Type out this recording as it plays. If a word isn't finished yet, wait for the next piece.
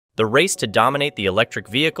The race to dominate the electric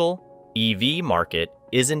vehicle, EV market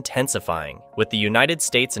is intensifying, with the United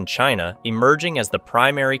States and China emerging as the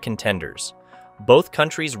primary contenders. Both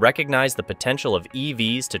countries recognize the potential of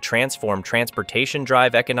EVs to transform transportation,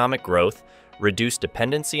 drive economic growth, reduce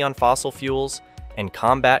dependency on fossil fuels, and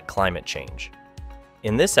combat climate change.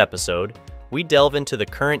 In this episode, we delve into the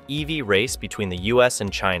current EV race between the US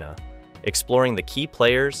and China, exploring the key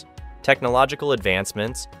players, technological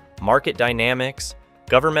advancements, market dynamics,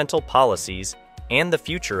 governmental policies, and the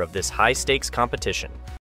future of this high-stakes competition.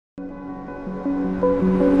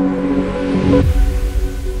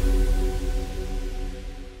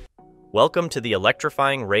 Welcome to the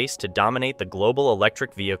electrifying race to dominate the global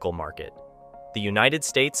electric vehicle market. The United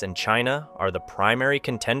States and China are the primary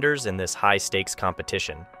contenders in this high-stakes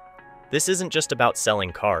competition. This isn't just about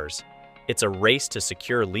selling cars. It's a race to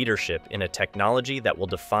secure leadership in a technology that will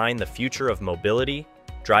define the future of mobility,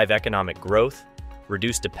 drive economic growth,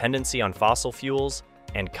 reduce dependency on fossil fuels,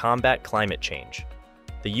 and combat climate change.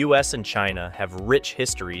 The US and China have rich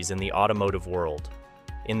histories in the automotive world.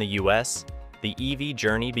 In the US, the EV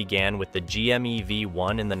journey began with the GM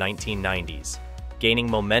EV1 in the 1990s, gaining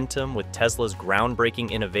momentum with Tesla's groundbreaking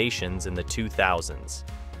innovations in the 2000s.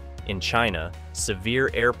 In China, severe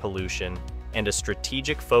air pollution and a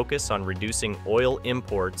strategic focus on reducing oil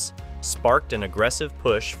imports sparked an aggressive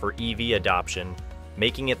push for EV adoption,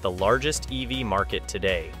 making it the largest EV market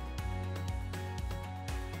today.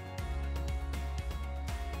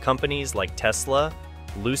 Companies like Tesla,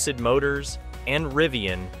 Lucid Motors, and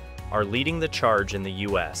Rivian are leading the charge in the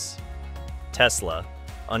US. Tesla,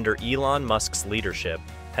 under Elon Musk's leadership,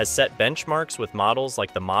 has set benchmarks with models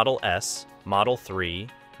like the Model S, Model 3,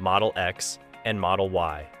 Model X, and Model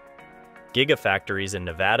Y. Gigafactories in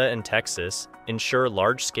Nevada and Texas ensure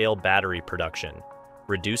large-scale battery production,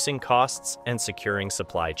 reducing costs and securing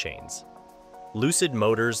supply chains. Lucid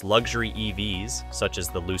Motors' luxury EVs, such as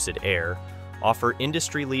the Lucid Air, offer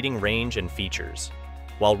industry-leading range and features,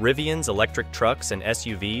 while Rivian's electric trucks and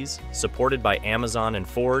SUVs, supported by Amazon and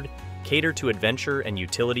Ford, cater to adventure and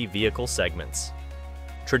utility vehicle segments.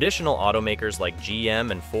 Traditional automakers like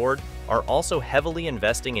GM and Ford are also heavily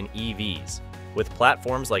investing in EVs, with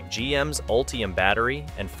platforms like GM's Ultium battery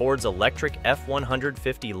and Ford's electric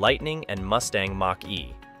F-150 Lightning and Mustang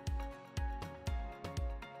Mach-E.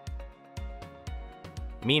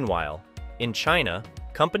 Meanwhile, in China,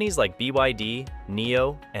 companies like BYD,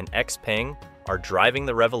 NIO, and XPeng are driving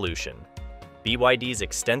the revolution. BYD's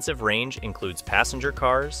extensive range includes passenger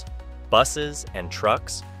cars, buses, and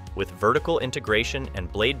trucks, with vertical integration and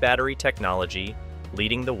blade battery technology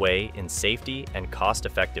leading the way in safety and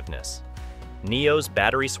cost-effectiveness. NIO's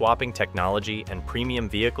battery swapping technology and premium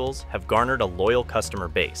vehicles have garnered a loyal customer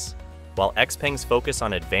base, while XPeng's focus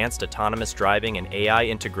on advanced autonomous driving and AI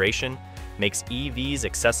integration makes EVs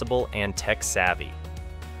accessible and tech-savvy.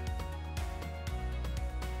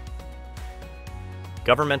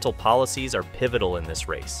 Governmental policies are pivotal in this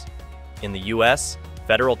race. In the US,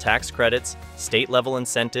 federal tax credits, state-level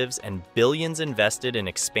incentives, and billions invested in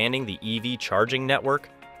expanding the EV charging network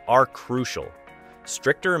are crucial.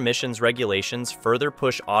 Stricter emissions regulations further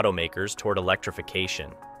push automakers toward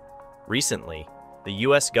electrification. Recently, the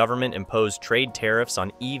US government imposed trade tariffs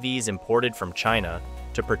on EVs imported from China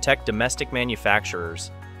to protect domestic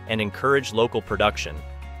manufacturers and encourage local production.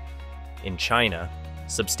 In China,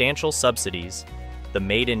 substantial subsidies, the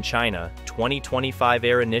Made in China 2025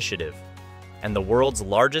 Air Initiative, and the world's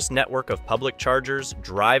largest network of public chargers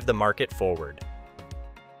drive the market forward.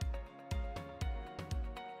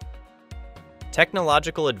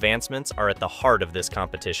 Technological advancements are at the heart of this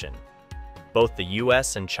competition. Both the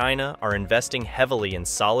US and China are investing heavily in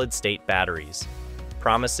solid-state batteries,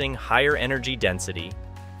 promising higher energy density,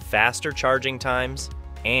 faster charging times,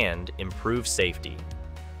 and improved safety.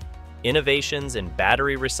 Innovations in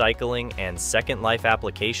battery recycling and second-life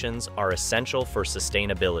applications are essential for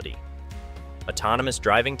sustainability. Autonomous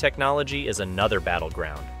driving technology is another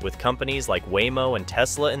battleground, with companies like Waymo and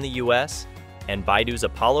Tesla in the US, and Baidu's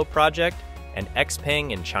Apollo project and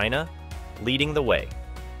XPeng in China leading the way.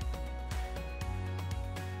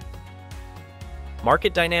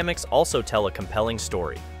 Market dynamics also tell a compelling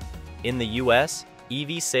story. In the US,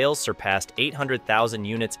 EV sales surpassed 800,000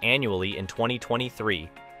 units annually in 2023,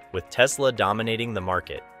 with Tesla dominating the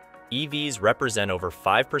market. EVs represent over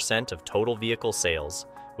 5% of total vehicle sales,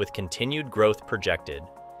 with continued growth projected.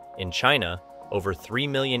 In China, over 3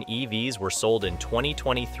 million EVs were sold in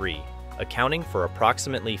 2023, accounting for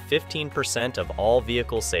approximately 15% of all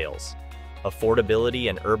vehicle sales. Affordability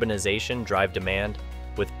and urbanization drive demand,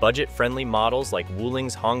 with budget-friendly models like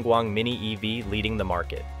Wulling's Hongguang Mini EV leading the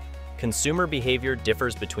market. Consumer behavior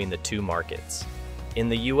differs between the two markets. In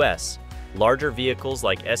the US, larger vehicles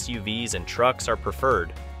like SUVs and trucks are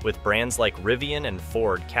preferred, with brands like Rivian and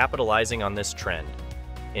Ford capitalizing on this trend.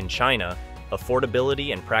 In China,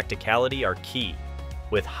 affordability and practicality are key,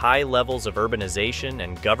 with high levels of urbanization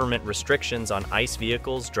and government restrictions on ICE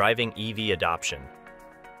vehicles driving EV adoption.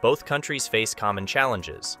 Both countries face common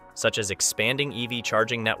challenges, such as expanding EV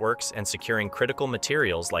charging networks and securing critical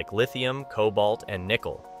materials like lithium, cobalt, and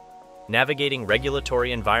nickel. Navigating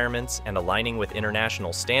regulatory environments and aligning with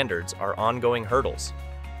international standards are ongoing hurdles.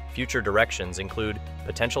 Future directions include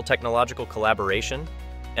potential technological collaboration,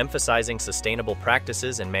 emphasizing sustainable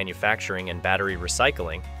practices in manufacturing and battery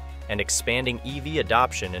recycling, and expanding EV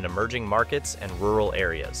adoption in emerging markets and rural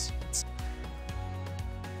areas.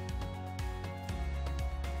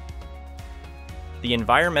 The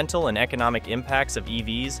environmental and economic impacts of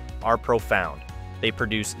EVs are profound. They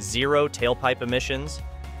produce zero tailpipe emissions,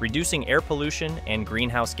 reducing air pollution and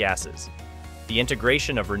greenhouse gases. The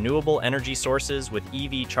integration of renewable energy sources with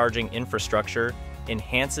EV charging infrastructure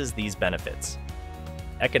enhances these benefits.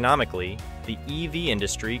 Economically, the EV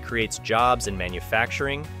industry creates jobs in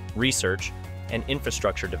manufacturing, research, and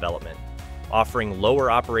infrastructure development, offering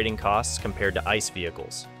lower operating costs compared to ICE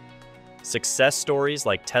vehicles. Success stories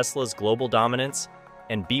like Tesla's global dominance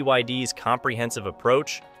and BYD's comprehensive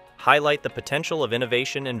approach highlight the potential of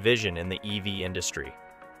innovation and vision in the EV industry.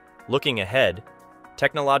 Looking ahead,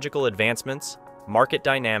 technological advancements, market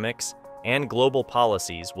dynamics, and global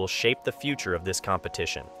policies will shape the future of this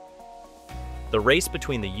competition. The race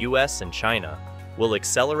between the US and China will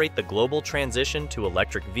accelerate the global transition to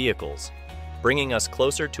electric vehicles, bringing us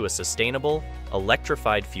closer to a sustainable,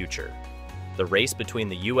 electrified future. The race between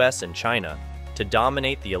the US and China to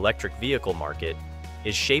dominate the electric vehicle market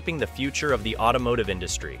is shaping the future of the automotive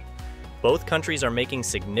industry. Both countries are making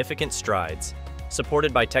significant strides,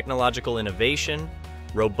 supported by technological innovation,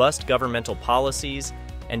 robust governmental policies,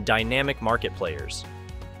 and dynamic market players.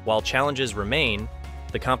 While challenges remain,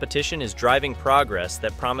 the competition is driving progress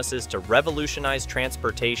that promises to revolutionize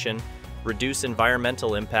transportation, reduce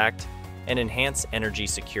environmental impact, and enhance energy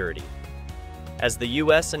security. As the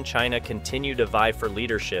US and China continue to vie for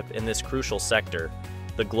leadership in this crucial sector,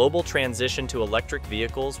 the global transition to electric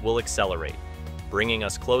vehicles will accelerate, bringing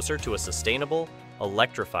us closer to a sustainable,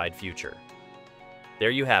 electrified future. There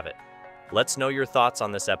you have it. Let's know your thoughts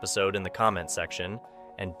on this episode in the comments section,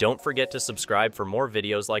 and don't forget to subscribe for more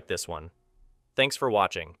videos like this one. Thanks for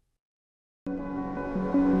watching.